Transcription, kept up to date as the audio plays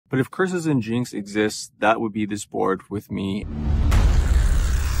But if curses and jinx exist, that would be this board with me.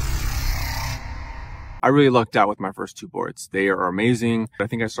 I really lucked out with my first two boards. They are amazing. I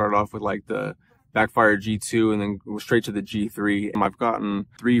think I started off with like the Backfire G2 and then straight to the G3. I've gotten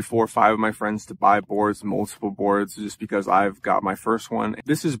 3, 4, 5 of my friends to buy boards, multiple boards, just because I've got my first one.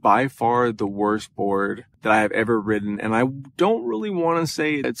 This is by far the worst board that I have ever ridden. And I don't really want to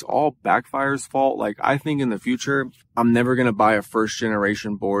say it's all Backfire's fault. Like, I think in the future, I'm never going to buy a first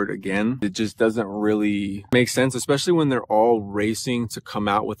generation board again. It just doesn't really make sense, especially when they're all racing to come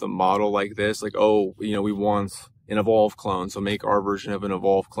out with a model like this. Like, oh, you know, we want an Evolve clone, so make our version of an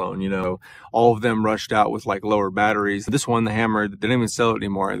Evolve clone. You know, all of them rushed out with like lower batteries. This one, the Hammer, they didn't even sell it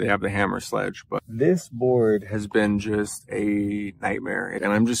anymore. They have the Hammer Sledge. But this board has been just a nightmare,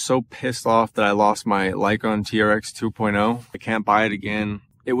 and I'm just so pissed off that I lost my Lycon TRX 2.0. I can't buy it again.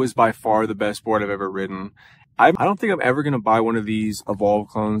 It was by far the best board I've ever ridden. I don't think I'm ever going to buy one of these Evolve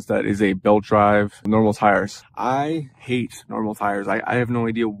clones that is a belt drive, normal tires. I hate normal tires. I have no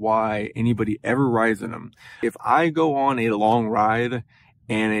idea why anybody ever rides in them. If I go on a long ride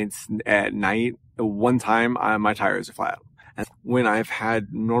and it's at night, one time my tires are flat. And when I've had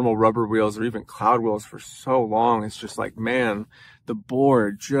normal rubber wheels or even cloud wheels for so long, it's just like, man, the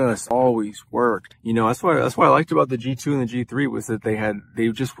board just always worked. You know, that's what I liked about the G2 and the G3 was that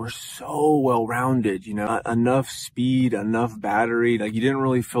they just were so well rounded, you know, enough speed, enough battery. Like, you didn't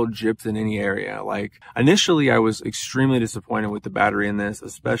really feel gypped in any area. Like, initially I was extremely disappointed with the battery in this,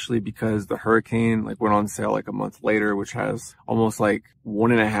 especially because the Hurricane like went on sale like a month later, which has almost like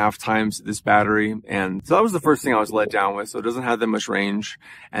 1.5 times this battery. And so that was the first thing I was let down with. So it doesn't have that much range.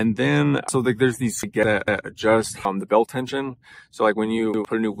 And then, so like there's these adjust the belt tension. So like when you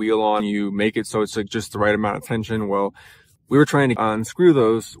put a new wheel on, you make it so it's like just the right amount of tension. Well, we were trying to unscrew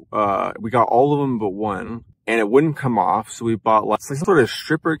those. We got all of them but one, and it wouldn't come off. So we bought like some sort of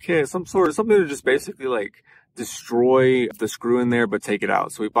stripper kit, something to just basically like destroy the screw in there but take it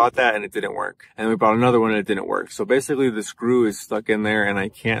out. So we bought that and it didn't work. And we bought another one and it didn't work. So basically the screw is stuck in there and I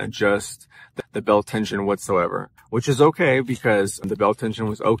can't adjust the belt tension whatsoever, which is okay because the belt tension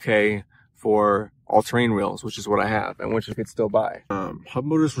was okay for all-terrain wheels, which is what I have and which I could still buy. Hub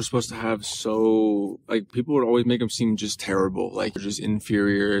motors were supposed to have like people would always make them seem just terrible, like just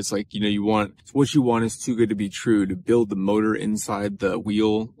inferior. It's like, you know, what you want is too good to be true, to build the motor inside the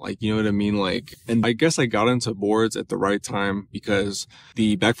wheel. Like, you know what I mean? Like, and I guess I got into boards at the right time because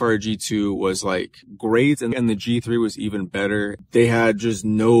the Backfire G2 was like great and the G3 was even better. They had just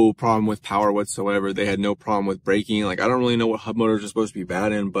no problem with power whatsoever. They had no problem with braking. Like, I don't really know what hub motors are supposed to be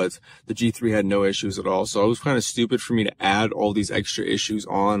bad in, but the G3 had no issues at all. So it was kind of stupid for me to add all these extra issues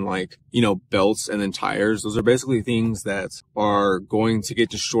on, like, you know, belts and then tires. Those are basically things that are going to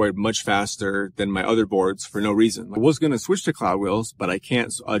get destroyed much faster than my other boards for no reason. I was going to switch to cloud wheels, but I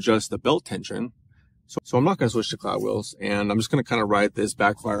can't adjust the belt tension. So I'm not going to switch to cloud wheels, and I'm just going to kind of ride this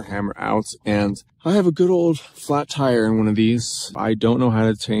Backfire Hammer out. And I have a good old flat tire in one of these. I don't know how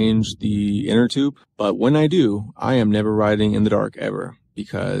to change the inner tube, but when I do, I am never riding in the dark ever.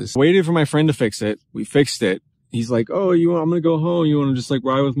 Because I waited for my friend to fix it. We fixed it. He's like, oh, I'm going to go home. You want to just like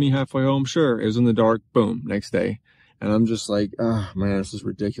ride with me halfway home? Sure. It was in the dark. Boom. Next day. And I'm just like, oh man, this is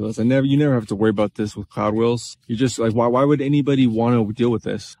ridiculous. You never have to worry about this with cloud wheels. You just like, why would anybody want to deal with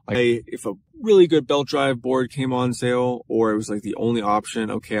this? Like, if a really good belt drive board came on sale or it was like the only option,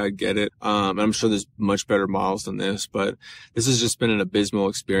 okay, I get it. And I'm sure there's much better models than this, but this has just been an abysmal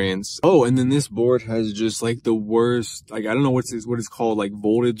experience. Oh, and then this board has just like the worst, like, I don't know what it's called, like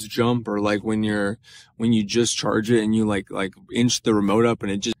voltage jump, or like when you just charge it and you like inch the remote up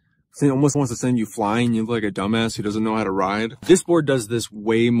and it almost wants to send you flying. You look like a dumbass who doesn't know how to ride. This board does this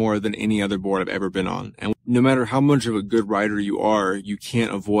way more than any other board I've ever been on. And no matter how much of a good rider you are, you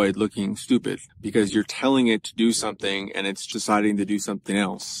can't avoid looking stupid because you're telling it to do something and it's deciding to do something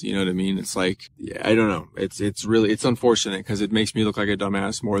else. You know what I mean? It's like, yeah, I don't know. It's unfortunate because it makes me look like a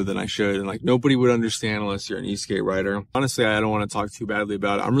dumbass more than I should. And like, nobody would understand unless you're an Eskate rider. Honestly, I don't want to talk too badly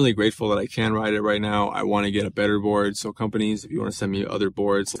about it. I'm really grateful that I can ride it right now. I want to get a better board. So companies, if you want to send me other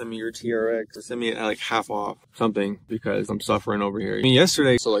boards, send me your TRX or send me like half off something because I'm suffering over here. I mean,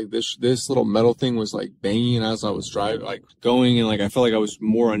 yesterday, so like this little metal thing was like banging as I was driving, like going, and like I felt like I was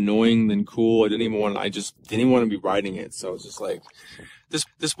more annoying than cool. I just didn't even want to be riding it. So it's just like,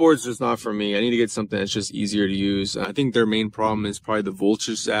 this board's just not for me. I need to get something that's just easier to use. And I think their main problem is probably the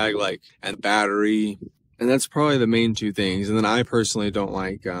voltage sag, like, and battery. And that's probably the main two things. And then I personally don't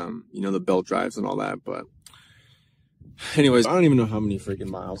like, you know, the belt drives and all that, but anyways, I don't even know how many freaking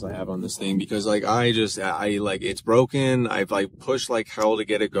miles I have on this thing because like I like it's broken. I've like pushed like hell to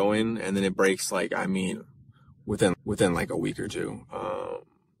get it going and then it breaks like, I mean, within like a week or two.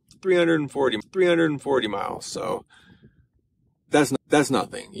 340 miles. So that's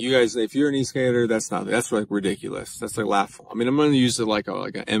nothing. You guys, if you're an e-skater, that's nothing. That's like ridiculous. That's like laughable. I mean, I'm going to use it like an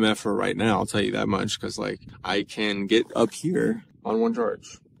MF for right now. I'll tell you that much. Cause like I can get up here on one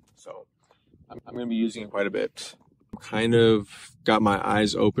charge. So I'm going to be using it quite a bit. Kind of got my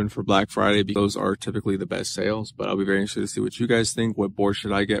eyes open for Black Friday because those are typically the best sales, but I'll be very interested to see what you guys think. What board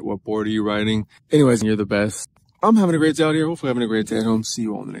should I get? What board are you riding? Anyways, you're the best. I'm having a great day out here. Hopefully having a great day at home. See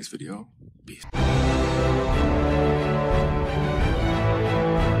you all in the next video. Peace.